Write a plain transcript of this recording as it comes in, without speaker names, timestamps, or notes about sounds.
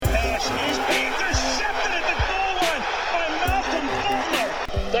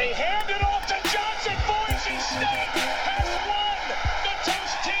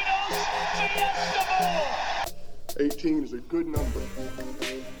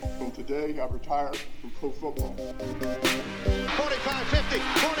today I've retired from pro football. 45, 50,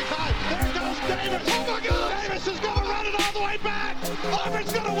 45, there goes Davis! Oh my God! Davis is gonna run it all the way back!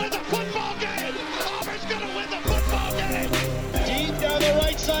 Auburn's gonna win the football game! Auburn's gonna win the football game! Deep down the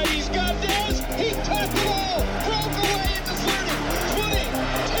right side, he's got Dez! He touched the ball! Broke away at the 30, 20,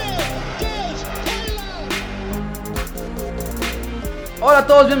 10, Dez, Taylor! Hola a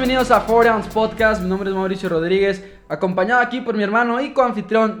todos, bienvenidos a 4 Downs Podcast. Mi nombre es Mauricio Rodríguez, acompañado aquí por mi hermano y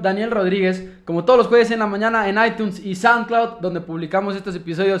coanfitrión Daniel Rodríguez, como todos los jueves en la mañana en iTunes y SoundCloud, donde publicamos estos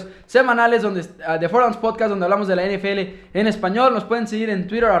episodios semanales de 4 Downs Podcast, donde hablamos de la NFL en español. Nos pueden seguir en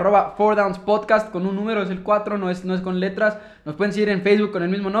Twitter, @4downspodcast, con un número, es el 4, no es con letras. Nos pueden seguir en Facebook con el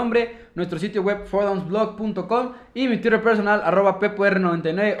mismo nombre, nuestro sitio web 4downsblog.com y mi Twitter personal,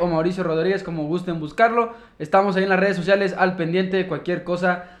 @pepor99 o Mauricio Rodríguez, como gusten buscarlo. Estamos ahí en las redes sociales al pendiente de cualquier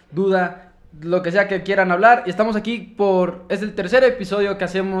cosa, duda, lo que sea que quieran hablar. Y estamos aquí es el tercer episodio que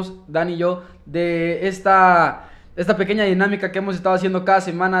hacemos Dan y yo de esta pequeña dinámica que hemos estado haciendo cada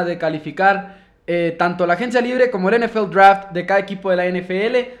semana de calificar tanto la agencia libre como el NFL Draft de cada equipo de la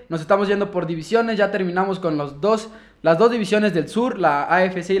NFL. Nos estamos yendo por divisiones, ya terminamos con las dos divisiones del sur, la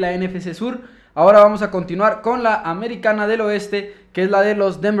AFC y la NFC Sur. Ahora vamos a continuar con la americana del oeste, que es la de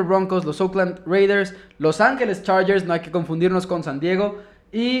los Denver Broncos, los Oakland Raiders, Los Ángeles Chargers, no hay que confundirnos con San Diego,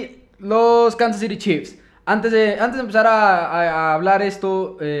 y los Kansas City Chiefs. Antes de empezar a hablar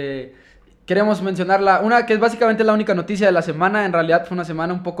esto, queremos mencionar una que es básicamente la única noticia de la semana. En realidad fue una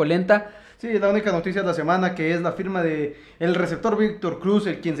semana un poco lenta. Sí, la única noticia de la semana, que es la firma de el receptor Víctor Cruz,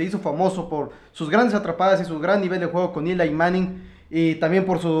 el quien se hizo famoso por sus grandes atrapadas y su gran nivel de juego con Eli Manning, y también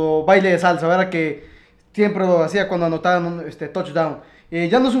por su baile de salsa, ¿verdad? Que siempre lo hacía cuando anotaban un touchdown.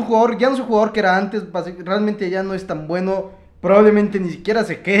 Ya no es un jugador que era antes, realmente ya no es tan bueno. Probablemente ni siquiera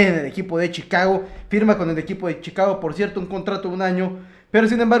se quede en el equipo de Chicago. Firma con el equipo de Chicago, por cierto, un contrato de 1 año. Pero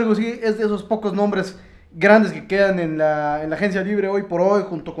sin embargo, sí, es de esos pocos nombres grandes que quedan en la agencia libre hoy por hoy,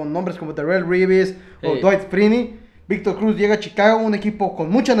 junto con nombres como Darrelle Reeves o Dwight Freeney. Víctor Cruz llega a Chicago, un equipo con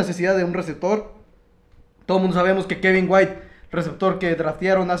mucha necesidad de un receptor. Todo el mundo sabemos que Kevin White, receptor que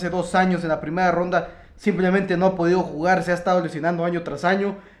draftearon hace 2 años en la primera ronda, simplemente no ha podido jugar, se ha estado lesionando año tras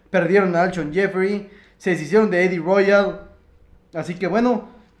año. Perdieron a Alshon Jeffrey, se deshicieron de Eddie Royal. Así que bueno,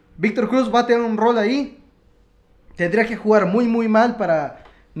 Víctor Cruz va a tener un rol ahí. Tendría que jugar muy muy mal para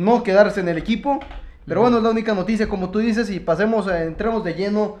no quedarse en el equipo. Pero bueno, es la única noticia, como tú dices. Y entremos de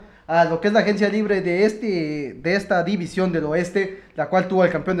lleno a lo que es la agencia libre de esta división del oeste, la cual tuvo al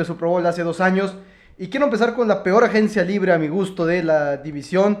campeón de Super Bowl hace 2 años. Y quiero empezar con la peor agencia libre a mi gusto de la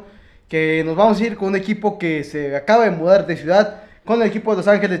división, que nos vamos a ir con un equipo que se acaba de mudar de ciudad, con el equipo de Los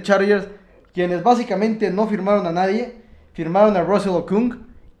Ángeles Chargers, quienes básicamente no firmaron a nadie. Firmaron a Russell Okung,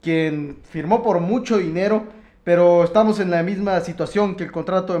 quien firmó por mucho dinero, pero estamos en la misma situación que el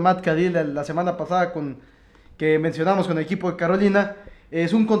contrato de Matt Kalil la semana pasada que mencionamos con el equipo de Carolina.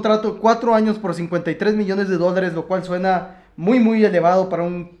 Es un contrato de 4 años por $53 millones, lo cual suena muy muy elevado para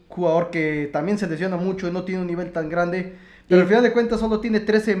un jugador que también se lesiona mucho y no tiene un nivel tan grande. Pero al final de cuentas solo tiene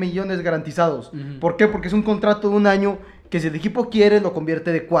 13 millones garantizados. ¿Por qué? Porque es un contrato de 1 año que si el equipo quiere lo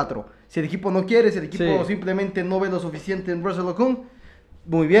convierte de 4. Si el equipo no quiere, si el equipo simplemente no ve lo suficiente en Russell Okung,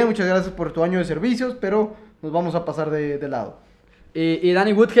 muy bien, muchas gracias por tu año de servicios, pero nos vamos a pasar de lado. Y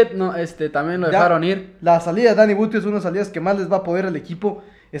Danny Woodhead también lo dejaron ir. La salida de Danny Woodhead es una de las salidas que más les va a poder al equipo.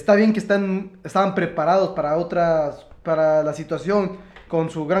 Está bien que estaban preparados para la situación con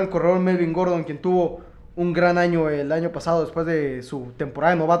su gran corredor Melvin Gordon, quien tuvo un gran año el año pasado después de su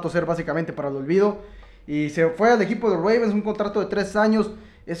temporada de novato ser básicamente para el olvido. Y se fue al equipo de Ravens, un contrato de 3 años.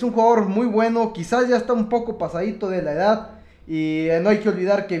 Es un jugador muy bueno, quizás ya está un poco pasadito de la edad. Y no hay que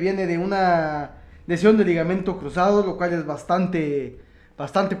olvidar que viene de una lesión de ligamento cruzado, lo cual es bastante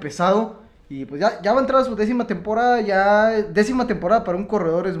pesado. Y pues ya va a entrar a su 10ª temporada. Ya 10ª temporada para un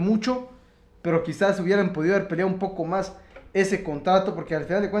corredor es mucho, pero quizás hubieran podido haber peleado un poco más ese contrato, porque al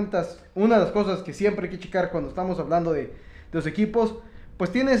final de cuentas, una de las cosas que siempre hay que checar cuando estamos hablando de los equipos,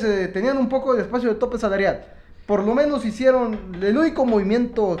 pues tenían un poco de espacio de tope salarial. Por lo menos hicieron el único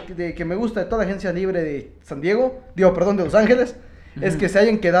movimiento que me gusta de toda la agencia libre de de Los Ángeles, es que se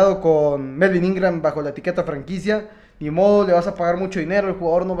hayan quedado con Melvin Ingram bajo la etiqueta franquicia. Ni modo, le vas a pagar mucho dinero, el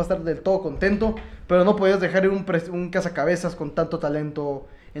jugador no va a estar del todo contento, pero no podías dejar ir un cazacabezas con tanto talento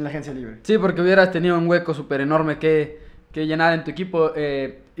en la agencia libre. Sí, porque hubieras tenido un hueco súper enorme que llenar en tu equipo,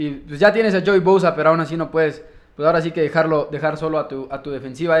 y pues ya tienes a Joey Bosa, pero aún así no puedes. Pues ahora sí que dejar solo a tu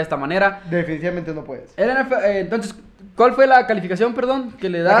defensiva de esta manera. Definitivamente no puedes. Entonces, ¿cuál fue la calificación, que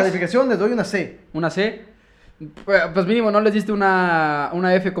le das? La calificación les doy una C. ¿Una C? Pues mínimo, ¿no les diste una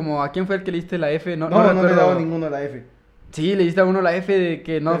F como a quién fue el que le diste la F? No le he dado ninguno a la F. Sí, le diste a uno la F de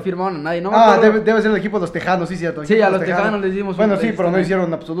que no firmaron a nadie. No me Ah, acuerdo. debe ser el equipo de los Tejanos, sí, cierto. Sí, a los Tejanos les dimos Bueno, un- sí, pero no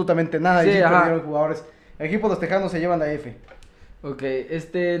hicieron absolutamente nada. Sí, Y sí ajá. perdieron jugadores. El equipo de los Tejanos se llevan la F. Ok,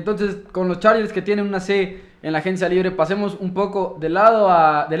 entonces con los Chargers que tienen una C en la agencia libre, pasemos un poco del lado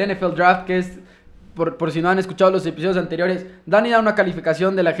del NFL Draft, que es, por si no han escuchado los episodios anteriores, Dani da una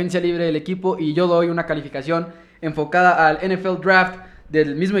calificación de la agencia libre del equipo y yo doy una calificación enfocada al NFL Draft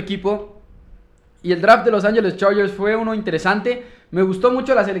del mismo equipo. Y el draft de Los Angeles Chargers fue uno interesante. Me gustó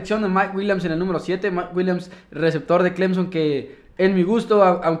mucho la selección de Mike Williams en el número 7. Mike Williams, receptor de Clemson, que en mi gusto,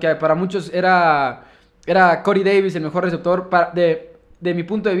 aunque para muchos era Corey Davis el mejor receptor, de mi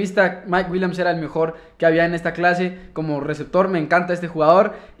punto de vista, Mike Williams era el mejor que había en esta clase como receptor. Me encanta este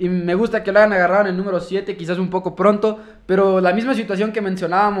jugador y me gusta que lo hayan agarrado en el número 7, quizás un poco pronto, pero la misma situación que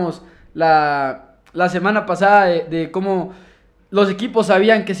mencionábamos la semana pasada de cómo los equipos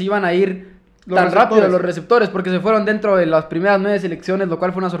sabían que se iban a ir tan rápido los receptores, porque se fueron dentro de las primeras 9 selecciones, lo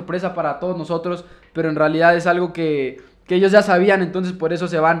cual fue una sorpresa para todos nosotros, pero en realidad es algo que ellos ya sabían, entonces por eso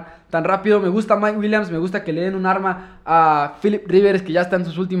se van tan rápido. Me gusta Mike Williams, me gusta que le den un arma a Philip Rivers, que ya está en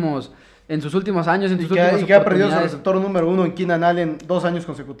sus últimos años, Y que ha perdido su receptor número 1 en Keenan Allen 2 años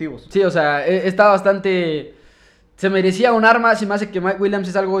consecutivos. Sí, o sea, está bastante... Se merecía un arma, se me hace que Mike Williams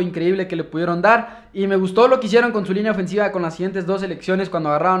es algo increíble que le pudieron dar. Y me gustó lo que hicieron con su línea ofensiva con las siguientes 2 selecciones cuando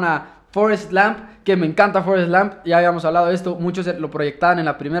agarraron a Forrest Lamp, que me encanta Forrest Lamp, ya habíamos hablado de esto, muchos lo proyectaban en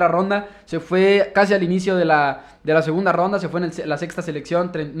la primera ronda, se fue casi al inicio de la segunda ronda, se fue en la sexta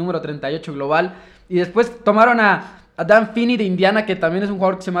selección, número 38 global, y después tomaron a Dan Finney de Indiana, que también es un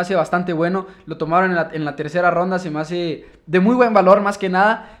jugador que se me hace bastante bueno, lo tomaron en la tercera ronda, se me hace de muy buen valor más que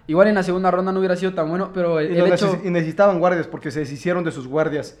nada, igual en la segunda ronda no hubiera sido tan bueno, pero y necesitaban guardias porque se deshicieron de sus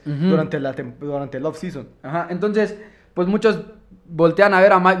guardias durante el off-season. Ajá, entonces, pues muchos voltean a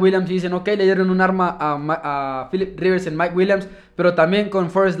ver a Mike Williams y dicen, ok, le dieron un arma a Philip Rivers en Mike Williams, pero también con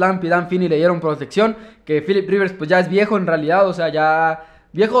Forrest Lamp y Dan Finney le dieron protección, que Philip Rivers pues ya es viejo en realidad, o sea, ya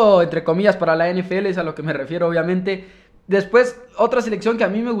viejo entre comillas para la NFL, es a lo que me refiero obviamente. Después, otra selección que a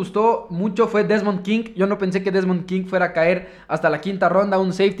mí me gustó mucho fue Desmond King. Yo no pensé que Desmond King fuera a caer hasta la quinta ronda,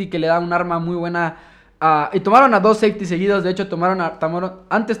 un safety que le da un arma muy buena. Y tomaron a 2 safeties seguidos, de hecho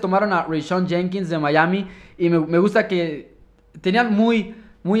antes tomaron a Rayshon Jenkins de Miami, y me gusta que tenían muy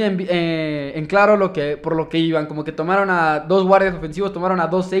en claro por lo que iban, como que tomaron a 2 guardias ofensivos, tomaron a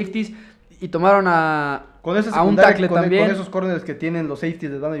 2 safeties y tomaron a un tackle también. Con esos corners que tienen los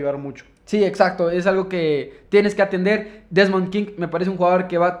safeties les van a ayudar mucho. Sí, exacto, es algo que tienes que atender. Desmond King me parece un jugador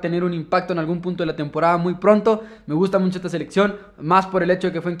que va a tener un impacto en algún punto de la temporada muy pronto. Me gusta mucho esta selección, más por el hecho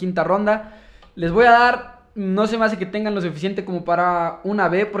de que fue en quinta ronda. Les voy a dar, no se me hace que tengan lo suficiente como para una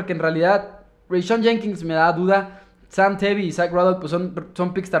B, porque en realidad Rayshon Jenkins me da duda. Sam Tebby y Zach Rudolph pues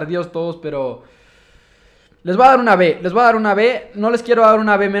son picks tardíos todos, pero les voy a dar una B. No les quiero dar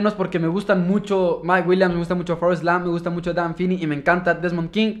una B menos porque me gustan mucho Mike Williams, me gusta mucho Forrest Lamp, me gusta mucho Dan Finney y me encanta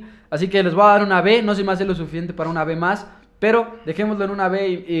Desmond King. Así que les voy a dar una B, no se me hace lo suficiente para una B más, pero dejémoslo en una B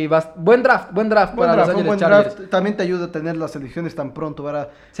y buen draft para Los Angeles Chargers. Draft también te ayuda a tener las selecciones tan pronto, ¿verdad?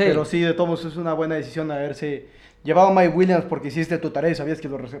 Sí. Pero sí, de todos modos es una buena decisión haberse llevado a Mike Williams porque hiciste tu tarea y sabías que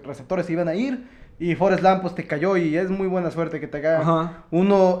los receptores se iban a ir. Y Forrest Lamp pues te cayó y es muy buena suerte que te caiga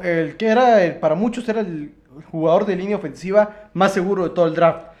uno, para muchos era el jugador de línea ofensiva más seguro de todo el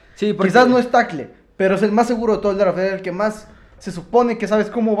draft. Sí, quizás no es tackle, pero es el más seguro de todo el draft, es el que más se supone que sabes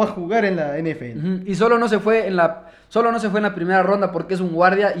cómo va a jugar en la NFL. Y solo no se fue en la primera ronda porque es un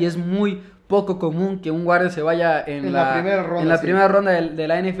guardia y es muy poco común que un guardia se vaya en la primera ronda de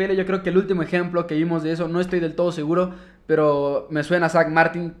la NFL. Yo creo que el último ejemplo que vimos de eso, no estoy del todo seguro, pero me suena a Zach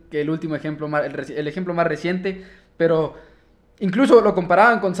Martin, que el último ejemplo, el ejemplo más reciente, pero incluso lo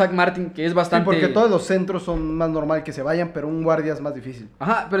comparaban con Zach Martin, que es bastante... Sí, porque todos los centros son más normal que se vayan, pero un guardia es más difícil.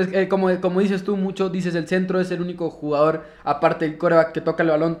 Ajá, pero es, como dices tú mucho, dices el centro es el único jugador, aparte del quarterback, que toca el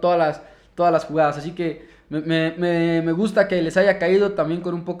balón todas las jugadas, así que me gusta que les haya caído también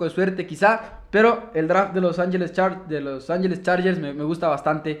con un poco de suerte quizá, pero el draft de Los Angeles Chargers me gusta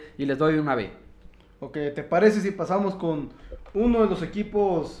bastante y les doy una B. Ok, ¿te parece si pasamos con uno de los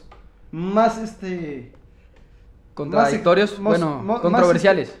equipos más contradictorios?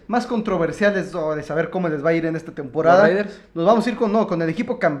 Controversiales. Más controversiales de saber cómo les va a ir en esta temporada. Nos vamos a ir con el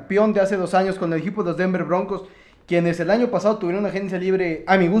equipo campeón de hace 2 años, con el equipo de los Denver Broncos, quienes el año pasado tuvieron una agencia libre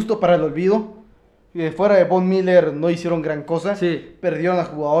a mi gusto para el olvido. Fuera de Von Miller no hicieron gran cosa. Sí. Perdieron a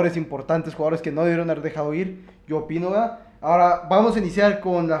jugadores importantes, jugadores que no debieron haber dejado ir, yo opino, ¿verdad? Ahora vamos a iniciar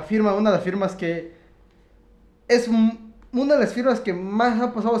con una de las firmas que es una de las firmas que más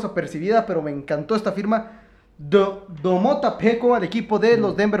ha pasado desapercibida, pero me encantó esta firma. Domota Peco al equipo de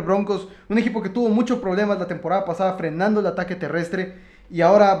los Denver Broncos, un equipo que tuvo muchos problemas la temporada pasada frenando el ataque terrestre, y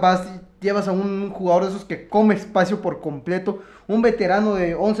ahora llevas a un jugador de esos que come espacio por completo, un veterano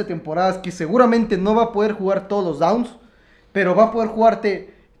de 11 temporadas que seguramente no va a poder jugar todos los downs, pero va a poder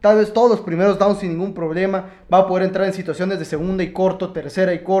jugarte tal vez todos los primeros downs sin ningún problema, va a poder entrar en situaciones de segunda y corto,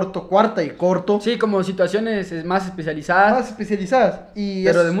 tercera y corto, cuarta y corto. Sí, como situaciones más especializadas. Más especializadas.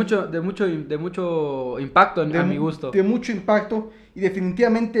 Pero de mucho impacto, a mi gusto. De mucho impacto, y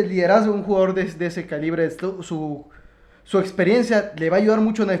definitivamente el liderazgo de un jugador de ese calibre, su experiencia le va a ayudar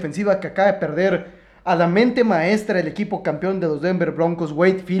mucho en la defensiva, que acaba de perder a la mente maestra del equipo campeón de los Denver Broncos,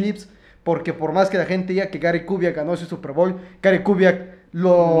 Wade Phillips, porque por más que la gente diga que Gary Kubiak ganó ese Super Bowl, Gary Kubiak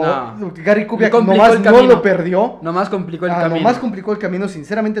nomás no lo perdió. Nomás complicó el camino. Nomás complicó el camino,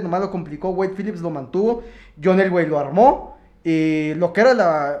 sinceramente nomás lo complicó. Wade Phillips lo mantuvo, John Elway lo armó. Lo que era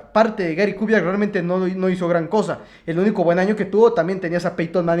la parte de Gary Kubiak realmente no hizo gran cosa. El único buen año que tuvo, también tenías a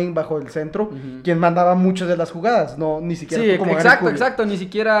Peyton Manning bajo el centro, quien mandaba muchas de las jugadas, ni siquiera. Sí, exacto, ni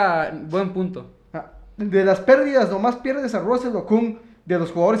siquiera. Buen punto. De las pérdidas, nomás pierdes a Russell Okung, de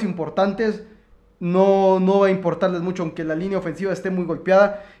los jugadores importantes. No va a importarles mucho, aunque la línea ofensiva esté muy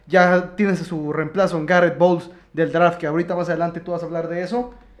golpeada. Ya tienes a su reemplazo en Garrett Bowles del draft, que ahorita más adelante tú vas a hablar de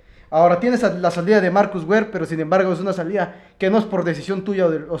eso. Ahora tienes la salida de Marcus Ware, pero sin embargo es una salida que no es por decisión tuya,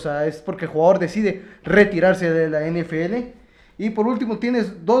 es porque el jugador decide retirarse de la NFL. Y por último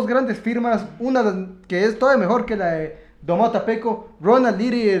tienes dos grandes firmas, una que es todavía mejor que la de Domota Peco. Ronald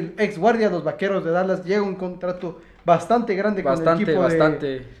Leary, el ex guardia de los Vaqueros de Dallas, llega un contrato bastante grande con el equipo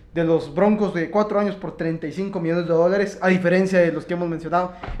de los Broncos de 4 años por $35 millones, a diferencia de los que hemos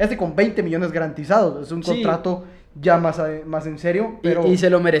mencionado. Con 20 millones garantizados, es un contrato ya más en serio. Pero y se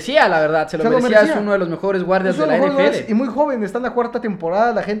lo merecía, la verdad, se lo merecía. Es uno de los mejores guardias de la NFL. Y muy joven, está en la 4ª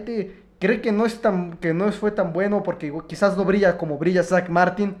temporada, la gente cree que no fue tan bueno porque quizás no brilla como brilla Zach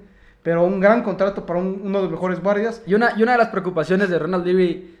Martin, pero un gran contrato para uno de los mejores guardias. Y una de las preocupaciones de Ronald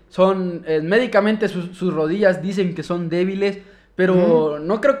Leary son, médicamente sus rodillas dicen que son débiles, pero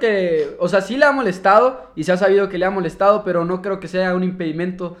no creo que, sí le ha molestado y se ha sabido que le ha molestado, pero no creo que sea un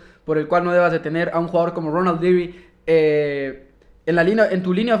impedimento por el cual no debas de tener a un jugador como Ronald Leary en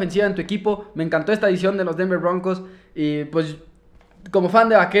tu línea ofensiva, en tu equipo. Me encantó esta edición de los Denver Broncos y pues como fan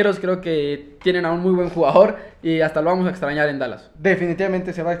de Vaqueros creo que tienen a un muy buen jugador y hasta lo vamos a extrañar en Dallas.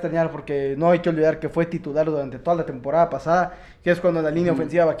 Definitivamente se va a extrañar porque no hay que olvidar que fue titular durante toda la temporada pasada, que es cuando la línea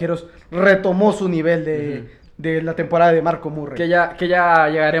ofensiva de Vaqueros retomó su nivel de la temporada de Marco Murray. Que ya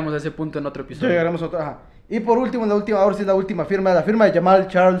llegaremos a ese punto en otro episodio. Y por último, ahora sí la última firma, la firma de Jamal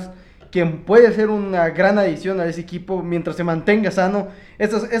Charles, quien puede ser una gran adición a ese equipo mientras se mantenga sano.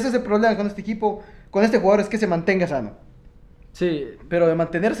 Ese es el problema con este equipo, con este jugador, es que se mantenga sano. Sí. Pero de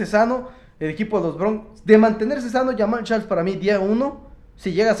mantenerse sano, el equipo de los Broncos, Jamal Charles para mí día 1,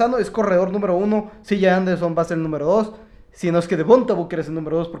 si llega sano es corredor número 1, CJ Anderson va a ser el número 2, si no es que Devonta Booker es el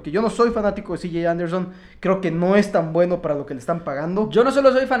número 2, porque yo no soy fanático de CJ Anderson, creo que no es tan bueno para lo que le están pagando. Yo no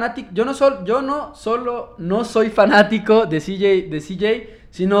soy fanático de CJ,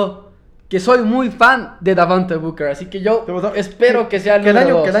 sino que soy muy fan de Devonta Booker, así que yo espero que sea el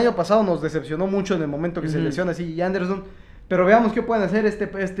número 2. Que el año pasado nos decepcionó mucho en el momento que se lesiona CJ Anderson, pero veamos qué pueden hacer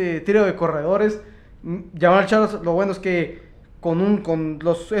este trío de corredores. Jamal Charles, lo bueno es que con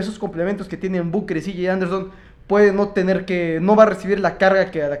esos complementos que tienen Booker y CJ Anderson, puede no va a recibir la carga a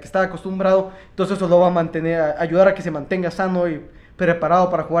la que está acostumbrado, entonces eso lo va a ayudar a que se mantenga sano y preparado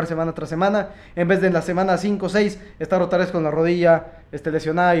para jugar semana tras semana, en vez de en la semana 5 o 6 estar otra vez con la rodilla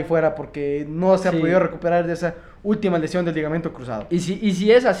lesionada y fuera porque no se ha podido recuperar de esa última lesión del ligamento cruzado. Y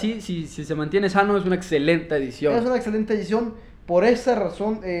si es así, si se mantiene sano, es una excelente edición. Es una excelente edición, por esa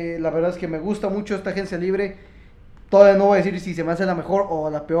razón la verdad es que me gusta mucho esta agencia libre. Todavía no voy a decir si se me hace la mejor o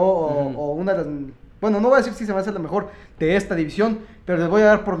la peor o una de las... Bueno, no voy a decir si se me hace la mejor de esta división, pero les voy a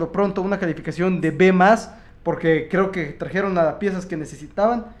dar por lo pronto una calificación de B+, porque creo que trajeron las piezas que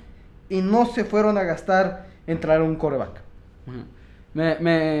necesitaban y no se fueron a gastar en traer un quarterback.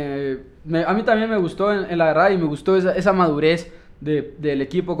 A mí también me gustó en la verdad, y me gustó esa madurez del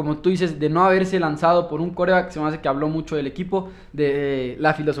equipo, como tú dices, de no haberse lanzado por un quarterback. Se me hace que habló mucho del equipo, de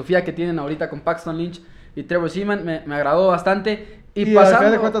la filosofía que tienen ahorita con Paxton Lynch y Trevor Seaman. Me agradó bastante. Y pasando, al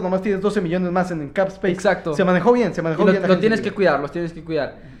final de cuentas nomás tienes 12 millones más en cap space. Exacto. Se manejó bien. Los tienes que cuidar.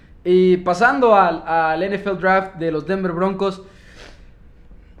 Y pasando al NFL Draft de los Denver Broncos,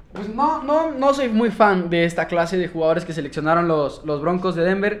 pues no soy muy fan de esta clase de jugadores que seleccionaron los Broncos de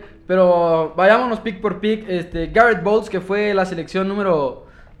Denver, pero vayámonos pick por pick. Garrett Bowles, que fue la selección número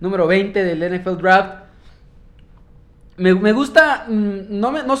 20 del NFL Draft. Me gusta,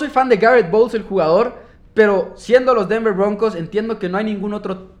 no soy fan de Garrett Bowles, el jugador, Pero siendo los Denver Broncos, entiendo que no hay ningún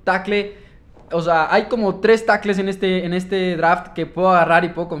otro tackle. O sea, hay como 3 tackles en este draft que puedo agarrar y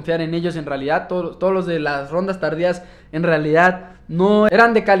puedo confiar en ellos en realidad. Todos los de las rondas tardías en realidad no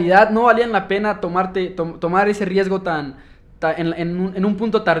eran de calidad, no valían la pena tomar ese riesgo en un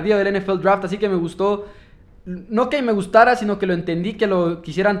punto tardío del NFL Draft. Así que me gustó, no que me gustara, sino que lo entendí, que lo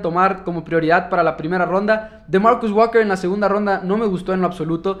quisieran tomar como prioridad para la primera ronda. DeMarcus Walker en la segunda ronda no me gustó en lo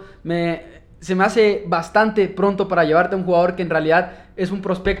absoluto. Se me hace bastante pronto para llevarte a un jugador que en realidad es un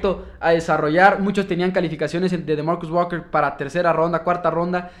prospecto a desarrollar. Muchos tenían calificaciones de DeMarcus Walker para tercera ronda, cuarta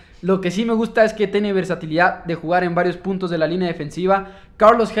ronda. Lo que sí me gusta es que tiene versatilidad de jugar en varios puntos de la línea defensiva.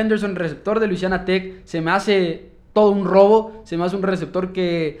 Carlos Henderson, receptor de Louisiana Tech, se me hace todo un robo. Se me hace un receptor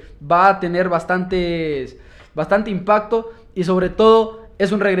que va a tener bastante impacto y sobre todo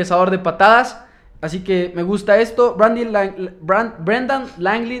es un regresador de patadas. Así que me gusta esto. Brendan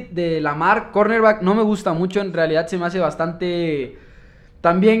Langley de Lamar, cornerback, no me gusta mucho. En realidad se me hace bastante...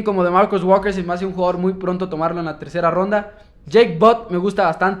 También como de Marcus Walker, se me hace un jugador muy pronto tomarlo en la tercera ronda. Jake Butt me gusta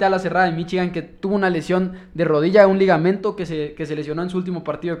bastante, ala cerrada de Michigan, que tuvo una lesión de rodilla, un ligamento que se lesionó en su último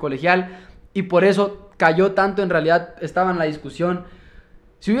partido de colegial. Y por eso cayó tanto, en realidad estaba en la discusión.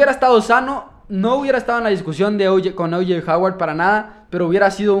 Si hubiera estado sano, no hubiera estado en la discusión con O.J. Howard para nada, pero hubiera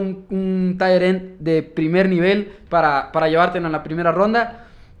sido un tight end de primer nivel para llevártelo en la primera ronda.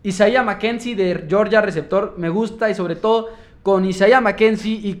 Isaiah McKenzie de Georgia, receptor, me gusta, y sobre todo con Isaiah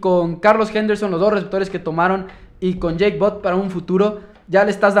McKenzie y con Carlos Henderson, los 2 receptores que tomaron, y con Jake Butt para un futuro, ya le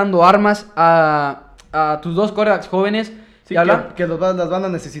estás dando armas a tus 2 quarterbacks jóvenes. Sí, que las van a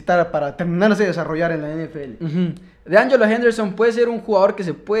necesitar para terminarse de desarrollar en la NFL. Uh-huh. DeAngelo Henderson puede ser un jugador que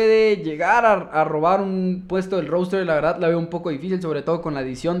se puede llegar a robar un puesto del roster. La verdad la veo un poco difícil, sobre todo con la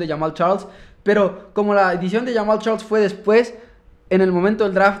edición de Jamal Charles. Pero como la edición de Jamal Charles fue después, en el momento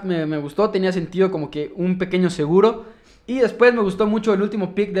del draft me gustó. Tenía sentido como que un pequeño seguro. Y después me gustó mucho el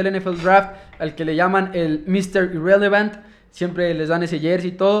último pick del NFL Draft, al que le llaman el Mr. Irrelevant. Siempre les dan ese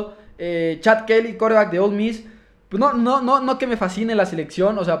jersey y todo. Chad Kelly, quarterback de Ole Miss. Pues no que me fascine la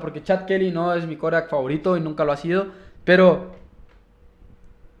selección, o sea, porque Chad Kelly no es mi quarterback favorito y nunca lo ha sido, pero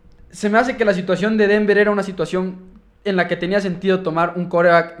se me hace que la situación de Denver era una situación en la que tenía sentido tomar un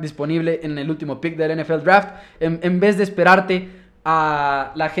quarterback disponible en el último pick del NFL Draft, en vez de esperarte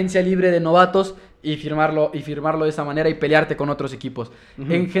a la agencia libre de novatos y firmarlo de esa manera y pelearte con otros equipos.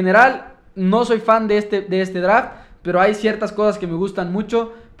 Uh-huh. En general, no soy fan de este draft, pero hay ciertas cosas que me gustan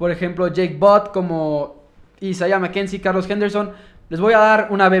mucho, por ejemplo, Jake Butt, como Isaiah McKenzie, Carlos Henderson. Les voy a dar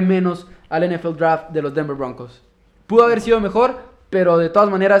una B- al NFL Draft de los Denver Broncos. Pudo haber sido mejor, pero de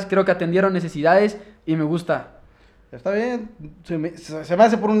todas maneras creo que atendieron necesidades y me gusta. Está bien, se me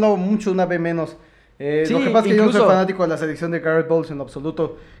hace por un lado mucho una B-. Sí, lo que pasa es que yo no incluso soy fanático de la selección de Garrett Bowles en lo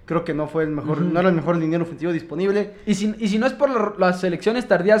absoluto. Creo que no fue el mejor, uh-huh. No era el mejor liniero ofensivo disponible. Y si no es por las selecciones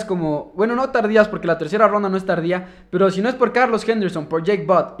tardías como... Bueno, no tardías porque la tercera ronda no es tardía, pero si no es por Carlos Henderson, por Jake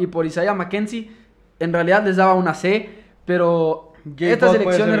Butt y por Isaiah McKenzie, en realidad les daba una C, pero estas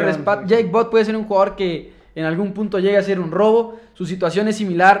selecciones... Jake Butt puede ser un jugador que en algún punto llegue a ser un robo. Su situación es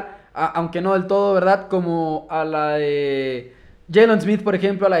similar, aunque no del todo, ¿verdad? Como a la de Jalen Smith, por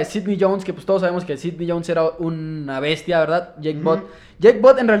ejemplo, a la de Sidney Jones, que pues todos sabemos que Sidney Jones era una bestia, ¿verdad? Jake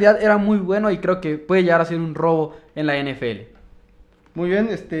Butt en realidad era muy bueno y creo que puede llegar a ser un robo en la NFL. Muy bien,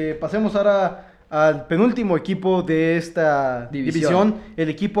 pasemos ahora al penúltimo equipo de esta división.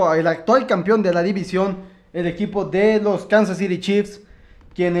 El actual campeón de la división, el equipo de los Kansas City Chiefs,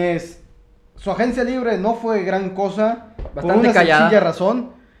 quienes su agencia libre no fue gran cosa, bastante por una callada. sencilla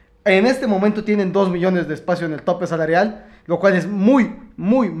razón. En este momento tienen 2 millones de espacio en el tope salarial, lo cual es muy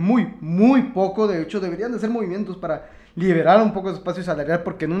poco. De hecho, deberían de hacer movimientos para liberar un poco de espacio salarial,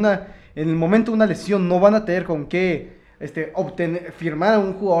 porque en el momento de una lesión no van a tener con qué firmar a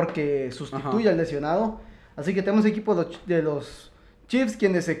un jugador que sustituya al lesionado. Así que tenemos equipo de los Chiefs,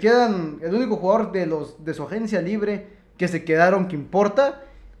 quienes se quedan, el único jugador de su agencia libre que se quedaron que importa,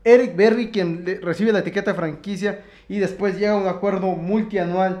 Eric Berry, quien recibe la etiqueta de franquicia, y después llega a un acuerdo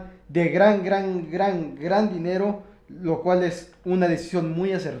multianual de gran dinero, lo cual es una decisión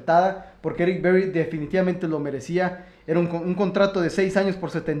muy acertada, porque Eric Berry definitivamente lo merecía. Era un contrato de 6 años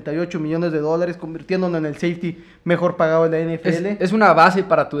por $78 millones, convirtiéndolo en el safety mejor pagado de la NFL. Es una base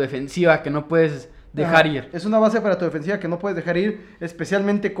para tu defensiva que no puedes dejar ir. Es una base para tu defensiva que no puedes dejar ir,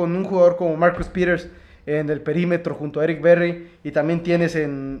 especialmente con un jugador como Marcus Peters en el perímetro junto a Eric Berry, y también tienes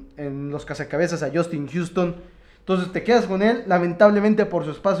en los cazacabezas a Justin Houston. Entonces te quedas con él. Lamentablemente, por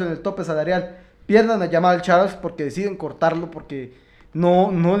su espacio en el tope salarial, pierdan a Jamal Charles porque deciden cortarlo, porque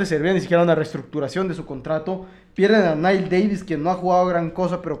no le servía ni siquiera una reestructuración de su contrato. Pierden a Nile Davis, quien no ha jugado gran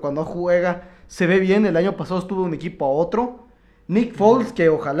cosa, pero cuando juega se ve bien. El año pasado estuvo de un equipo a otro. Nick Foles, que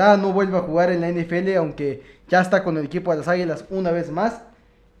ojalá no vuelva a jugar en la NFL, aunque ya está con el equipo de las Águilas una vez más.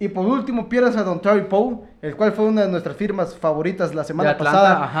 Y por último, pierdas a Dontari Poe, el cual fue una de nuestras firmas favoritas la semana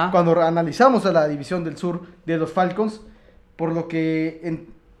pasada, cuando analizamos a la división del sur de los Falcons. Por lo que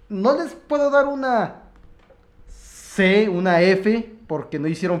no les puedo dar una C, una F, porque no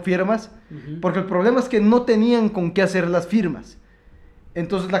hicieron firmas. Porque el problema es que no tenían con qué hacer las firmas.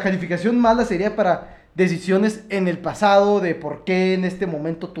 Entonces la calificación mala sería para decisiones en el pasado de por qué en este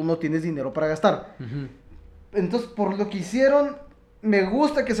momento tú no tienes dinero para gastar. Entonces, por lo que hicieron, me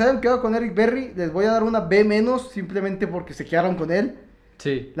gusta que se hayan quedado con Eric Berry. Les voy a dar una B-, simplemente porque se quedaron con él.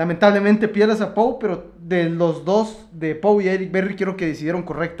 Sí. Lamentablemente pierdes a Poe, pero de los dos, de Poe y Eric Berry, creo que decidieron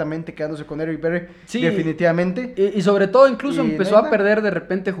correctamente quedándose con Eric Berry, sí, definitivamente. Y sobre todo, incluso empezó a perder de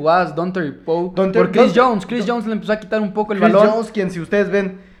repente jugadas Dontari Poe por Chris Jones. Chris Jones le empezó a quitar un poco el balón. Chris Jones, quien si ustedes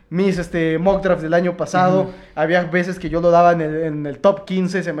ven mis mock drafts del año pasado, había veces que yo lo daba en el top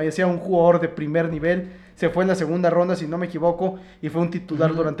 15, se me decía un jugador de primer nivel. Se fue en la segunda ronda, si no me equivoco, y fue un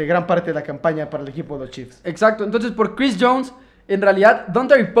titular durante gran parte de la campaña para el equipo de los Chiefs. Exacto, entonces por Chris Jones, en realidad,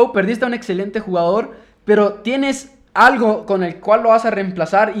 Dontari Poe perdiste a un excelente jugador, pero tienes algo con el cual lo vas a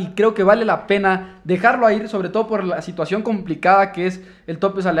reemplazar y creo que vale la pena dejarlo ir, sobre todo por la situación complicada que es el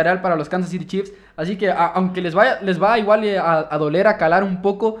tope salarial para los Kansas City Chiefs. Así que aunque les va igual a doler, a calar un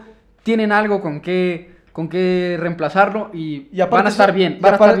poco, tienen algo con qué reemplazarlo y van a estar bien,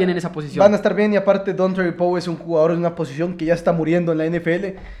 van a estar bien en esa posición. Van a estar bien, y aparte Dontari Poe es un jugador en una posición que ya está muriendo en la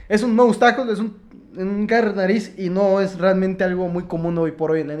NFL. Es un nose tackle, es un garra nariz, y no es realmente algo muy común hoy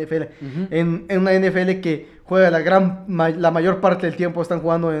por hoy en la NFL. En una NFL que juega la mayor parte del tiempo están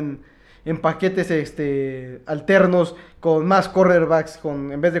jugando en paquetes alternos, con más cornerbacks,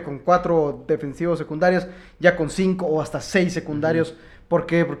 en vez de con 4 defensivos secundarios, ya con 5 o hasta 6 secundarios. ¿Por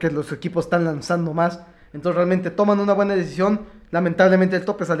qué? Porque los equipos están lanzando más. Entonces realmente toman una buena decisión. Lamentablemente el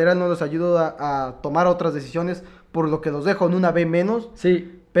tope salarial no los ayuda a tomar otras decisiones, por lo que los dejo en una B-.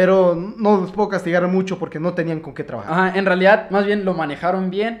 Sí. Pero no los puedo castigar mucho porque no tenían con qué trabajar. Ajá, en realidad, más bien lo manejaron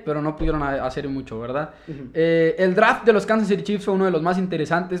bien, pero no pudieron hacer mucho, ¿verdad? El draft de los Kansas City Chiefs fue uno de los más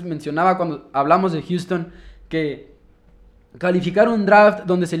interesantes. Mencionaba cuando hablamos de Houston que calificar un draft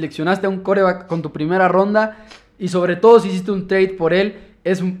donde seleccionaste a un quarterback con tu primera ronda y sobre todo si hiciste un trade por él,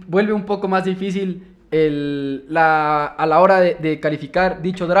 vuelve un poco más difícil a la hora de calificar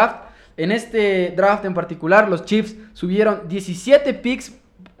dicho draft. En este draft en particular, los Chiefs subieron 17 picks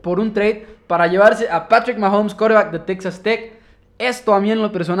por un trade para llevarse a Patrick Mahomes, quarterback de Texas Tech. Esto a mí en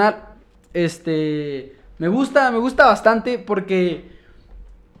lo personal me gusta bastante, porque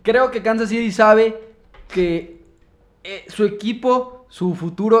creo que Kansas City sabe que su equipo, su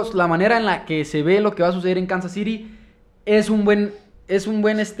futuro, la manera en la que se ve lo que va a suceder en Kansas City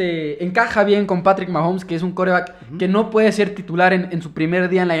encaja bien con Patrick Mahomes, que es un quarterback que no puede ser titular en su primer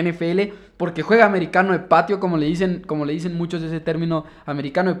día en la NFL, porque juega americano de patio, como le dicen muchos ese término,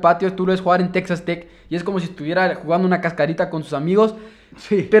 americano de patio. Tú lo ves jugar en Texas Tech y es como si estuviera jugando una cascarita con sus amigos.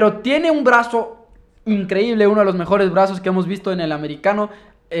 Sí. Pero tiene un brazo increíble, uno de los mejores brazos que hemos visto en el americano,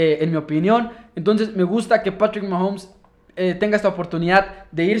 en mi opinión. Entonces me gusta que Patrick Mahomes tenga esta oportunidad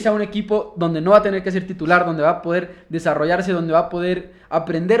de irse a un equipo donde no va a tener que ser titular, donde va a poder desarrollarse, donde va a poder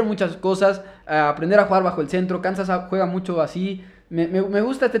aprender muchas cosas, aprender a jugar bajo el centro. Kansas juega mucho así. Me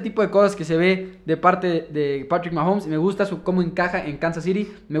gusta este tipo de cosas que se ve de parte de Patrick Mahomes. Me gusta cómo encaja en Kansas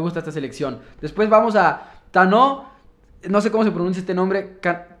City. Me gusta esta selección. Después vamos a Tano, no sé cómo se pronuncia este nombre,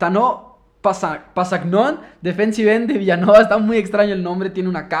 Tano Pasagnon, defensive end de Villanova. Está muy extraño el nombre, tiene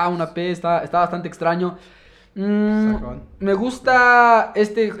una K, una P, está bastante extraño. Me gusta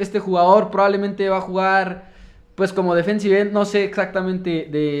este jugador. Probablemente va a jugar pues como defensive end, no sé exactamente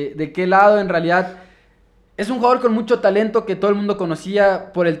de qué lado. En realidad es un jugador con mucho talento, que todo el mundo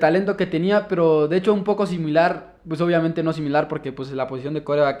conocía por el talento que tenía, pero de hecho un poco similar, pues obviamente no similar porque pues la posición de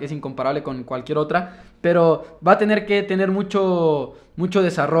quarterback es incomparable con cualquier otra, pero va a tener que tener mucho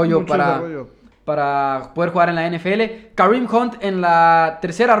desarrollo para poder jugar en la NFL. Kareem Hunt en la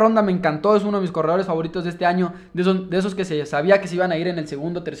tercera ronda me encantó, es uno de mis corredores favoritos de este año, de esos que se sabía que se iban a ir en el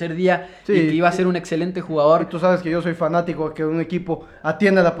segundo, tercer día, sí, y que iba a ser un excelente jugador. Y tú sabes que yo soy fanático de que un equipo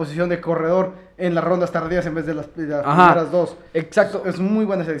atienda la posición de corredor en las rondas tardías en vez de las primeras dos. Exacto. Es muy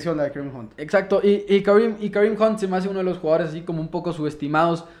buena selección la de Kareem Hunt. Exacto, y Kareem Hunt se me hace uno de los jugadores así como un poco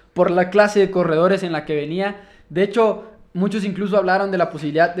subestimados por la clase de corredores en la que venía. De hecho, muchos incluso hablaron de la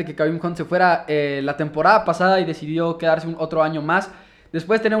posibilidad de que Kareem Hunt se fuera la temporada pasada y decidió quedarse otro año más.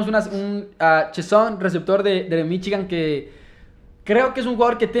 Después tenemos un Chesson, receptor de Michigan, que creo que es un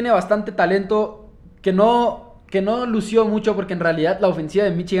jugador que tiene bastante talento, que no que no lució mucho porque en realidad la ofensiva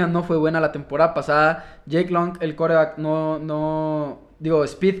de Michigan no fue buena la temporada pasada. Jake Long, el quarterback,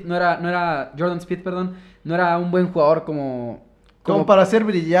 Speed, no era Jordan Speed, perdón, no era un buen jugador como para hacer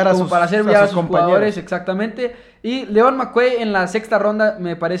brillar a sus compañeros. jugadores, exactamente. Y Leon McQuay en la sexta ronda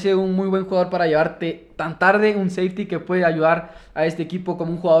me parece un muy buen jugador para llevarte tan tarde, un safety que puede ayudar a este equipo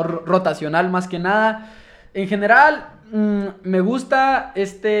como un jugador rotacional más que nada. En general, me gusta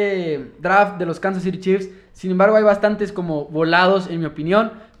este draft de los Kansas City Chiefs. Sin embargo, hay bastantes como volados en mi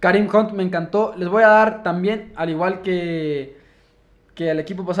opinión. Kareem Hunt me encantó. Les voy a dar también, al igual que el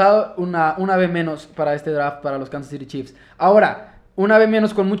equipo pasado, una B menos para este draft para los Kansas City Chiefs. Ahora, una B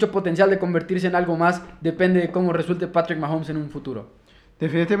menos con mucho potencial de convertirse en algo más. Depende de cómo resulte Patrick Mahomes en un futuro.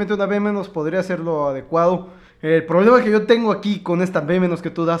 Definitivamente una B menos podría ser lo adecuado. El problema que yo tengo aquí con esta B menos que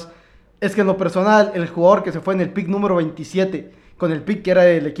tú das es que en lo personal, el jugador que se fue en el pick número 27, con el pick que era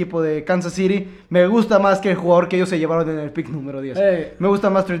el equipo de Kansas City, me gusta más que el jugador que ellos se llevaron en el pick número 10. Me gusta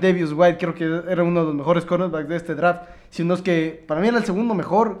más Tre'Davious White, creo que era uno de los mejores cornerbacks de este draft. Si no es que para mí era el segundo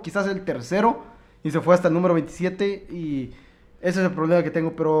mejor, quizás el tercero, y se fue hasta el número 27, y ese es el problema que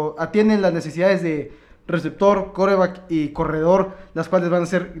tengo. Pero atienden las necesidades de receptor, quarterback y corredor, las cuales van a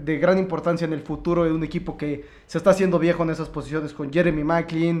ser de gran importancia en el futuro de un equipo que se está haciendo viejo en esas posiciones, con Jeremy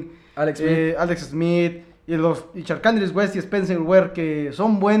Maclin, Alex Smith y Charcandrick West y Spencer Ware, que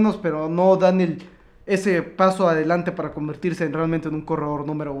son buenos pero no dan ese paso adelante para convertirse realmente en un corredor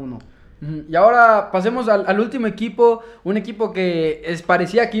número 1. Y ahora pasemos al último equipo, un equipo que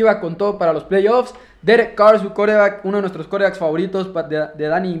parecía que iba con todo para los playoffs. Derek Carr, su quarterback, uno de nuestros quarterbacks favoritos de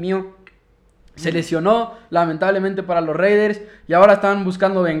Dani y mío, se lesionó lamentablemente para los Raiders y ahora están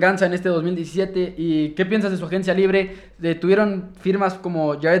buscando venganza en este 2017. ¿Y qué piensas de su agencia libre? Tuvieron firmas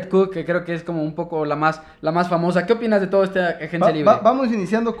como Jared Cook, que creo que es como un poco la más famosa. ¿Qué opinas de toda esta agencia libre? Vamos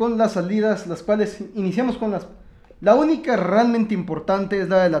iniciando con las salidas, las cuales iniciamos con la única realmente importante es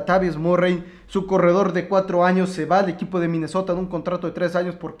la de Latavius Murray. Su corredor de 4 años se va al equipo de Minnesota en un contrato de 3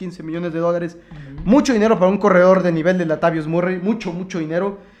 años por $15 millones. Mucho dinero para un corredor de nivel de Latavius Murray, mucho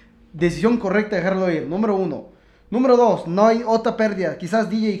dinero. Decisión correcta dejarlo ir, número 1. Número 2, no hay otra pérdida. Quizás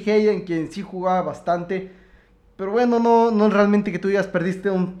DJ Hayden, quien sí jugaba bastante, pero bueno, no realmente que tú digas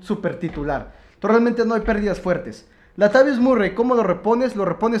perdiste un super titular. Realmente no hay pérdidas fuertes. Latavius Murray, ¿cómo lo repones? Lo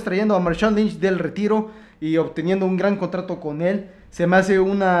repones trayendo a Marshawn Lynch del retiro y obteniendo un gran contrato con él. Se me hace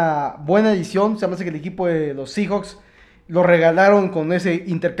una buena adición. Se me hace que el equipo de los Seahawks lo regalaron con ese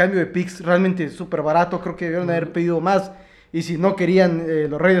intercambio de picks realmente súper barato. Creo que debieron haber pedido más. Y si no querían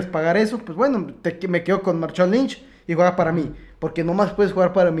los Raiders pagar eso, pues bueno, me quedo con Marshawn Lynch y juega para mí. Porque nomás puedes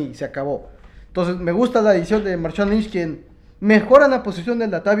jugar para mí, se acabó. Entonces me gusta la adición de Marshawn Lynch, quien mejora la posición de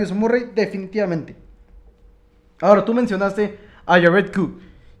Latavius Murray definitivamente. Ahora, tú mencionaste a Jared Cook,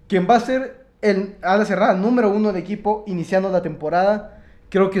 quien va a ser el ala cerrada número 1 del equipo iniciando la temporada.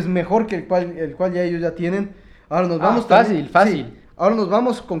 Creo que es mejor que el cual ya ellos ya tienen. Ahora nos vamos fácil. Sí. Ahora nos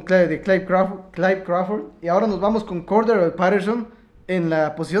vamos con Clive Crawford y ahora nos vamos con Cordero Patterson en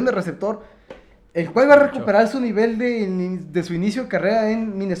la posición de receptor, el cual va a recuperar su nivel de su inicio de carrera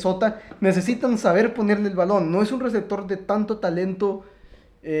en Minnesota. Necesitan saber ponerle el balón. No es un receptor de tanto talento,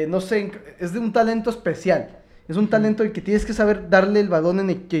 es de un talento especial. Es un talento el que tienes que saber darle el balón en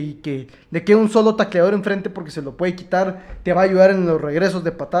el que le quede un solo tacleador enfrente porque se lo puede quitar. Te va a ayudar en los regresos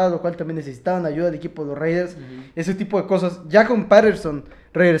de patadas, lo cual también necesitaban ayuda del equipo de los Raiders. Ese tipo de cosas. Ya con Patterson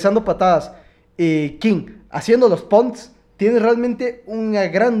regresando patadas, King haciendo los punts, tienes realmente una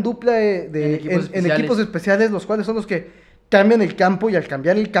gran dupla en equipos especiales, los cuales son los que cambian el campo, y al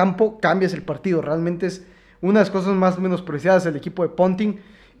cambiar el campo cambias el partido. Realmente es una de las cosas más menospreciadas el equipo de punting.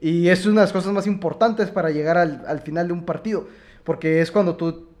 Y es una de las cosas más importantes para llegar al final de un partido. Porque es cuando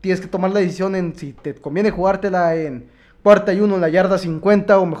tú tienes que tomar la decisión en si te conviene jugártela en 4-1 en la yarda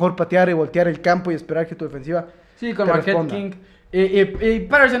 50 o mejor patear y voltear el campo y esperar que tu defensiva sí, con Marquette King. Y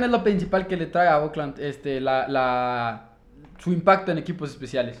Patterson es lo principal que le trae a Oakland su impacto en equipos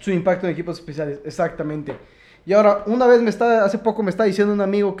especiales. Su impacto en equipos especiales, exactamente. Y ahora, hace poco me está diciendo un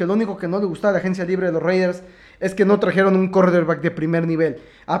amigo que lo único que no le gustaba a la agencia libre de los Raiders es que no trajeron un quarterback de primer nivel,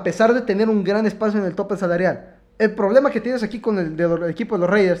 a pesar de tener un gran espacio en el tope salarial. El problema que tienes aquí con el equipo de los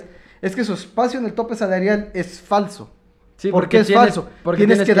Raiders es que su espacio en el tope salarial es falso. Sí, ¿Por qué es falso? Porque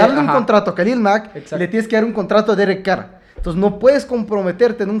tienes que darle un contrato a Khalil Mack, le tienes que dar un contrato a Derek Carr. Entonces no puedes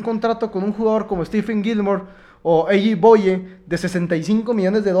comprometerte en un contrato con un jugador como Stephen Gilmore o A.J. Boye de $65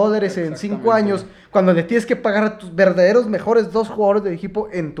 millones en 5 años, cuando le tienes que pagar a tus verdaderos mejores 2 jugadores del equipo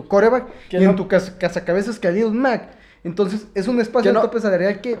en tu quarterback y en tu cazacabezas Khalil Mack. Entonces es un espacio de tope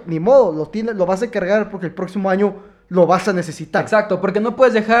salarial que ni modo, lo vas a cargar porque el próximo año lo vas a necesitar. Exacto, porque no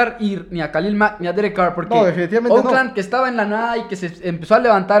puedes dejar ir ni a Khalil Mack ni a Derek Carr, porque No, definitivamente Oakland, no. que estaba en la nada y que se empezó a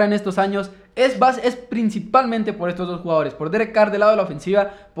levantar en estos años, es principalmente por estos dos jugadores, por Derek Carr del lado de la ofensiva,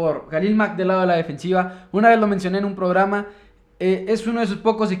 por Khalil Mack del lado de la defensiva. Una vez lo mencioné en un programa, es uno de esos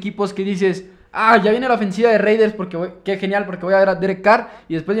pocos equipos que dices, ya viene la ofensiva de Raiders, qué genial, porque voy a ver a Derek Carr,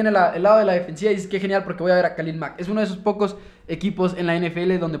 y después viene el lado de la defensiva y dices, qué genial, porque voy a ver a Khalil Mack. Es uno de esos pocos equipos en la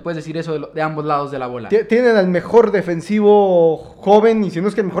NFL donde puedes decir eso de ambos lados de la bola. Tienen al mejor defensivo joven, y si no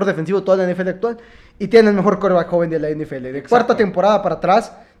es que el mejor defensivo de toda la NFL actual, y tienen el mejor quarterback joven de la NFL. De cuarta temporada para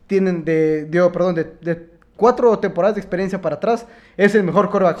atrás, tienen de 4 temporadas de experiencia para atrás, es el mejor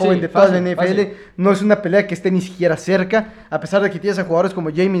quarterback joven de toda la NFL. Fácil. No es una pelea que esté ni siquiera cerca, a pesar de que tienes a jugadores como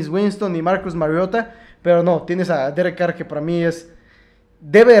Jameis Winston y Marcus Mariota, pero no, tienes a Derek Carr, que para mí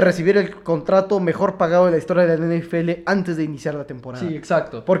debe de recibir el contrato mejor pagado de la historia de la NFL antes de iniciar la temporada. Sí,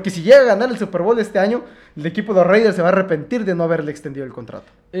 exacto. Porque si llega a ganar el Super Bowl este año, el equipo de los Raiders se va a arrepentir de no haberle extendido el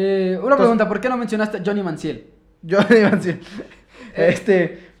contrato. Una pregunta, ¿por qué no mencionaste a Johnny Manziel? Johnny Manziel.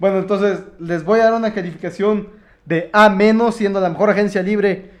 Bueno, entonces les voy a dar una calificación de A-, siendo la mejor agencia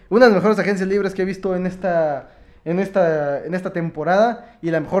libre, una de las mejores agencias libres que he visto en esta temporada,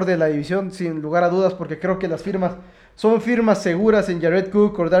 y la mejor de la división, sin lugar a dudas, porque creo que las firmas son firmas seguras en Jared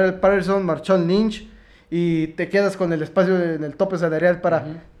Cook, Cordarrelle Patterson, Marshawn Lynch, y te quedas con el espacio en el tope salarial para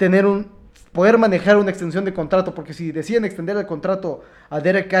poder manejar una extensión de contrato, porque si deciden extender el contrato a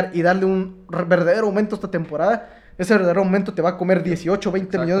Derek Carr y darle un verdadero aumento esta temporada, ese verdadero aumento te va a comer 18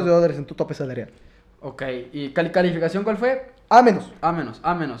 20 millones de dólares en tu tope salarial. Ok, ¿y calificación cuál fue? A-.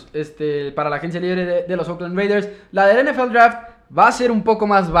 A-. Para la agencia libre de los Oakland Raiders. La del NFL Draft va a ser un poco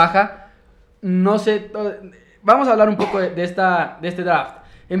más baja. No sé, vamos a hablar un poco de este draft.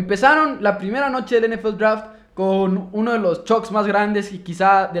 Empezaron la primera noche del NFL Draft con uno de los shocks más grandes y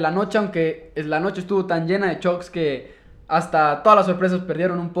quizá de la noche, aunque la noche estuvo tan llena de shocks que hasta todas las sorpresas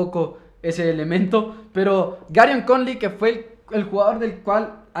perdieron un poco ese elemento. Pero Gareon Conley, que fue el jugador del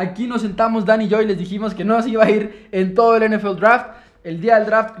cual aquí nos sentamos Dan y yo y les dijimos que no se iba a ir en todo el NFL Draft. El día del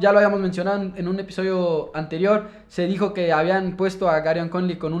draft, ya lo habíamos mencionado en un episodio anterior, se dijo que habían puesto a Gareon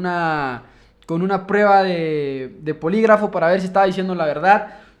Conley con una prueba de polígrafo para ver si estaba diciendo la verdad,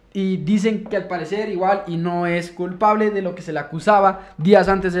 y dicen que al parecer igual y no es culpable de lo que se le acusaba días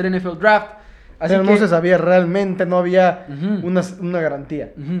antes del NFL Draft. Así pero que no se sabía realmente, no había una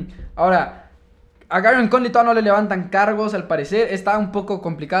garantía. Ahora, a Gareon Conley todavía no le levantan cargos, al parecer está un poco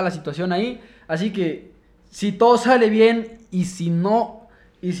complicada la situación ahí, así que si todo sale bien y si no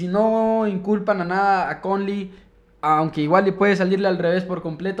inculpan a nada a Conley, aunque igual le puede salirle al revés por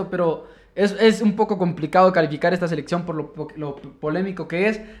completo, pero es un poco complicado calificar esta selección por lo polémico que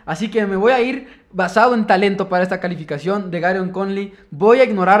es, así que me voy a ir basado en talento para esta calificación de Gareon Conley. Voy a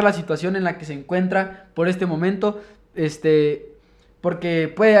ignorar la situación en la que se encuentra por este momento,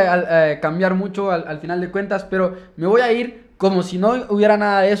 porque puede cambiar mucho al final de cuentas, pero me voy a ir como si no hubiera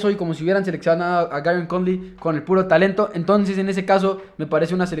nada de eso y como si hubieran seleccionado a Gareon Conley con el puro talento. Entonces, en ese caso, me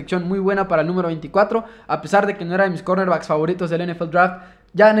parece una selección muy buena para el número 24, a pesar de que no era de mis cornerbacks favoritos del NFL Draft.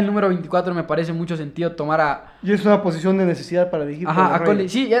 Ya en el número 24 me parece mucho sentido tomar a... Y es una posición de necesidad para elegir. Ajá, a Conley.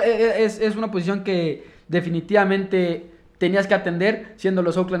 Sí, es una posición que definitivamente tenías que atender siendo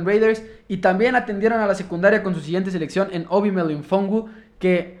los Oakland Raiders. Y también atendieron a la secundaria con su siguiente selección en Obi Melifonwu,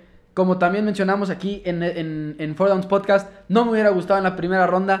 que como también mencionamos aquí en Four Downs Podcast, no me hubiera gustado en la primera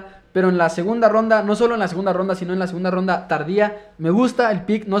ronda, pero en la segunda ronda, no solo en la segunda ronda, sino en la segunda ronda tardía, me gusta el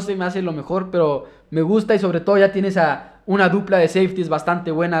pick, no se me hace lo mejor, pero me gusta, y sobre todo ya tienes a una dupla de safeties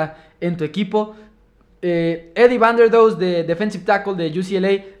bastante buena en tu equipo. Eddie Vanderdoes, de defensive tackle de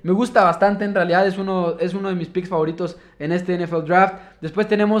UCLA, me gusta bastante, en realidad es uno de mis picks favoritos en este NFL Draft. Después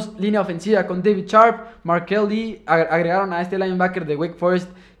tenemos línea ofensiva con David Sharp, Markel Lee, agregaron a este linebacker de Wake Forest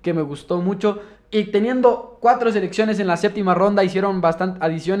que me gustó mucho, y teniendo 4 selecciones en la séptima ronda hicieron bastantes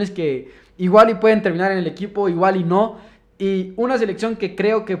adiciones que igual y pueden terminar en el equipo, igual y no, y una selección que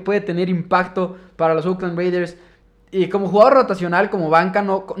creo que puede tener impacto para los Oakland Raiders. Y como jugador rotacional, como banca,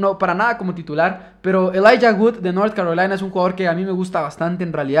 no para nada como titular, pero Elijah Wood de North Carolina es un jugador que a mí me gusta bastante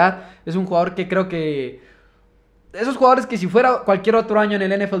en realidad. Es un jugador que creo que... Esos jugadores que si fuera cualquier otro año en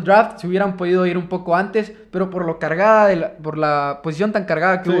el NFL Draft se hubieran podido ir un poco antes, pero por la posición tan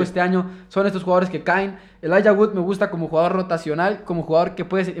cargada que hubo este año, son estos jugadores que caen. Elijah Wood me gusta como jugador rotacional, como jugador que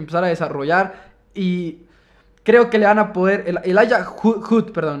puedes empezar a desarrollar, y... creo que le van a poder... Elijah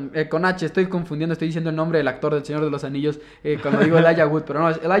Hood, perdón, con H, estoy confundiendo, estoy diciendo el nombre del actor del Señor de los Anillos cuando digo Elijah Wood, pero no,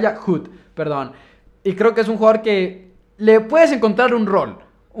 es Elijah Hood, perdón. Y creo que es un jugador que le puedes encontrar un rol.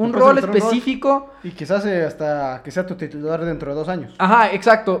 un rol específico. Y quizás hasta que sea tu titular dentro de 2 años. Ajá,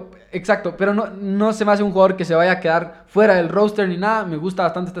 exacto, pero no se me hace un jugador que se vaya a quedar fuera del roster ni nada. Me gusta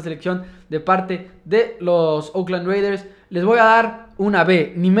bastante esta selección de parte de los Oakland Raiders. Les voy a dar una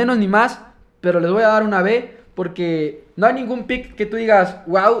B, ni menos ni más, pero les voy a dar una B porque no hay ningún pick que tú digas,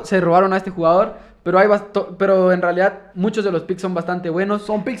 wow, se robaron a este jugador, pero en realidad muchos de los picks son bastante buenos.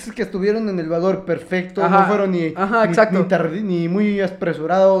 Son picks que estuvieron en el valor perfecto, Ajá, no fueron ni muy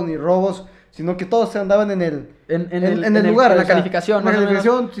apresurados, ni robos, sino que todos se andaban en el lugar. En la calificación. En la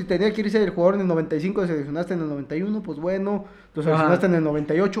calificación, si tenía que irse el jugador en el 95, seleccionaste en el 91, pues bueno, lo seleccionaste en el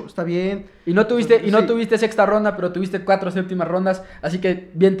 98, está bien. Y no tuviste sexta ronda, pero tuviste 4 séptimas rondas, así que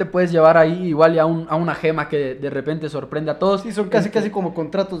bien te puedes llevar ahí igual ya a una gema que de repente sorprende a todos. Sí, son casi como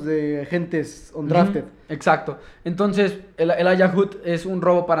contratos de agentes undrafted. Exacto. Entonces, el Elijah Hood es un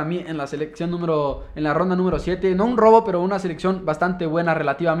robo para mí en la ronda número 7. No un robo, pero una selección bastante buena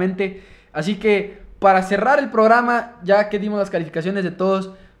relativamente. Así que, para cerrar el programa, ya que dimos las calificaciones de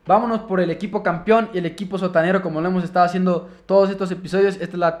todos, vámonos por el equipo campeón y el equipo sotanero, como lo hemos estado haciendo todos estos episodios.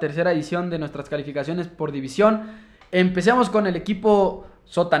 Esta es la tercera edición de nuestras calificaciones por división. Empecemos con el equipo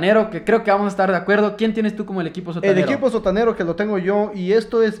sotanero, que creo que vamos a estar de acuerdo. ¿Quién tienes tú como el equipo sotanero? El equipo sotanero que lo tengo yo, y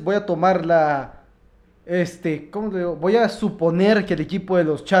esto es, voy a tomar ¿cómo te digo? Voy a suponer que el equipo de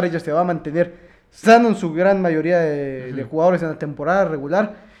los Chargers se va a mantener sano en su gran mayoría de jugadores en la temporada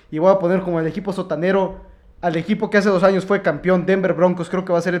regular. Y voy a poner como el equipo sotanero al equipo que hace 2 años fue campeón, Denver Broncos. Creo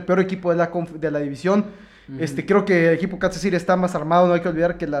que va a ser el peor equipo de la división. Creo que el equipo Kansas City está más armado. No hay que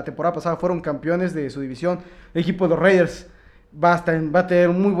olvidar que la temporada pasada fueron campeones de su división. El equipo de los Raiders va a tener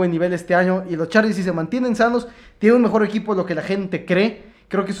un muy buen nivel este año. Y los Chargers, si se mantienen sanos, tienen un mejor equipo de lo que la gente cree.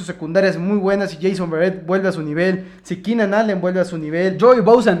 Creo que su secundaria es muy buena. Si Jason Verrett vuelve a su nivel, si Keenan Allen vuelve a su nivel, Joey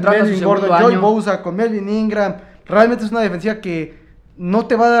Bosa entrando a su segundo año. Joey Bosa con Melvin Ingram. Realmente es una defensiva que no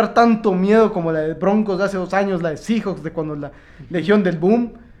te va a dar tanto miedo como la de Broncos de hace 2 años, la de Seahawks de cuando la Legión del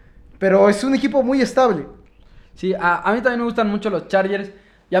Boom. Pero es un equipo muy estable. Sí, a mí también me gustan mucho los Chargers.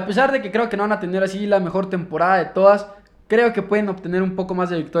 Y a pesar de que creo que no van a tener así la mejor temporada de todas, creo que pueden obtener un poco más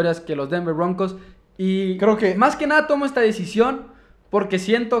de victorias que los Denver Broncos. Y creo que más que nada tomo esta decisión porque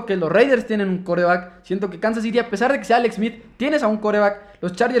siento que los Raiders tienen un quarterback. Siento que Kansas City, a pesar de que sea Alex Smith, tienes a un quarterback.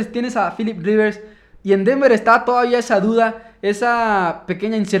 Los Chargers tienes a Philip Rivers. Y en Denver está todavía esa duda, esa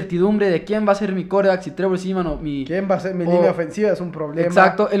pequeña incertidumbre de quién va a ser mi quarterback, si Trevor Seaman o mi... ¿Quién va a ser mi línea ofensiva? Es un problema.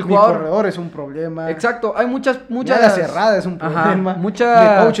 Exacto, el mi jugador... corredor es un problema. Exacto, hay muchas... La cerrada es un problema. Mi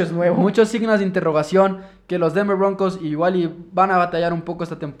coach es nuevo. Muchos signos de interrogación que los Denver Broncos igual van a batallar un poco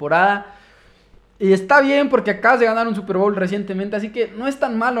esta temporada. Y está bien porque acabas de ganar un Super Bowl recientemente, así que no es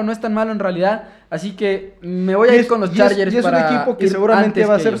tan malo en realidad. Así que me voy a ir con los Chargers. Y es un equipo que seguramente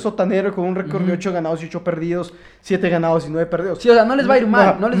va a ser sotanero con un récord de 8 ganados y 8 perdidos, 7 ganados y 9 perdidos. Sí, o sea, no les va a ir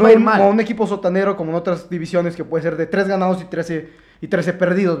mal, no les va a ir mal. Como un equipo sotanero como en otras divisiones que puede ser de 3 ganados y 13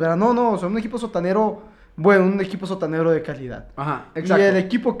 perdidos, ¿verdad? No, o sea, un equipo sotanero, bueno, un equipo sotanero de calidad. Ajá, exacto. Y el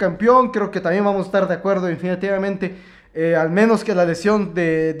equipo campeón, creo que también vamos a estar de acuerdo definitivamente. Al menos que la lesión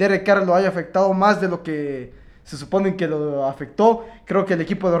de Derek Carr lo haya afectado más de lo que se supone que lo afectó. Creo que el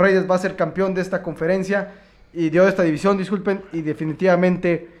equipo de los Raiders va a ser campeón de esta conferencia y de esta división, disculpen. Y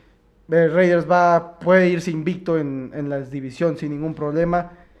definitivamente Raiders puede irse invicto en la división sin ningún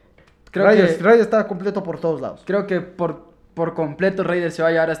problema. Raiders está completo por todos lados. Creo que por completo Raiders se va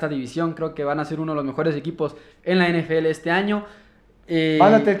a llevar a esta división. Creo que van a ser uno de los mejores equipos en la NFL este año.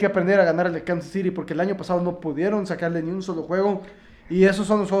 Van a tener que aprender a ganar al de Kansas City porque el año pasado no pudieron sacarle ni un solo juego. Y esos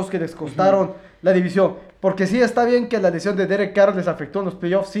son los juegos que les costaron la división. Porque sí, está bien que la lesión de Derek Carr les afectó en los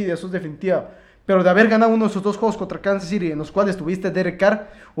playoffs, sí, eso es definitiva. Pero de haber ganado uno de esos 2 juegos contra Kansas City en los cuales tuviste Derek Carr,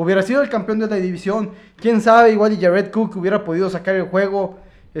 hubiera sido el campeón de la división. Quién sabe, igual y Jared Cook hubiera podido sacar el juego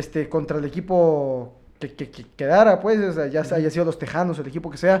contra el equipo que quedara, pues, o sea, ya haya sido los Tejanos, el equipo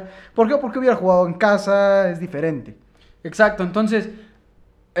que sea. ¿Por qué? Porque hubiera jugado en casa, es diferente. Exacto, entonces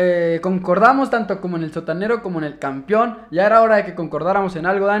concordamos tanto como en el sotanero como en el campeón. Ya era hora de que concordáramos en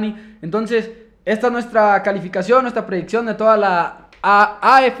algo, Dani. Entonces, esta es nuestra calificación, nuestra predicción de toda la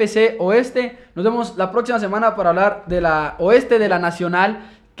AFC Oeste. Nos vemos la próxima semana para hablar de la Oeste, de la Nacional,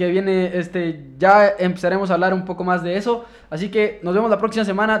 que viene, ya empezaremos a hablar un poco más de eso. Así que nos vemos la próxima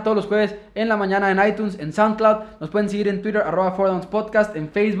semana, todos los jueves en la mañana en iTunes, en SoundCloud. Nos pueden seguir en Twitter, @4downspodcast, en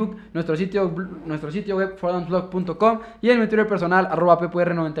Facebook, nuestro sitio web, 4downsblog.com, y en mi Twitter personal,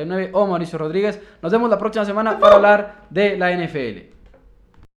 @ppr99 o Mauricio Rodríguez. Nos vemos la próxima semana para hablar de la NFL.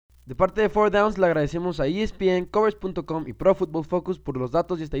 De parte de 4Downs le agradecemos a ESPN, Covers.com y Pro Football Focus por los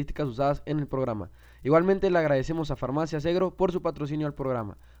datos y estadísticas usadas en el programa. Igualmente le agradecemos a Farmacia Segro por su patrocinio al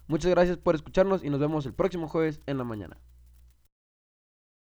programa. Muchas gracias por escucharnos y nos vemos el próximo jueves en la mañana.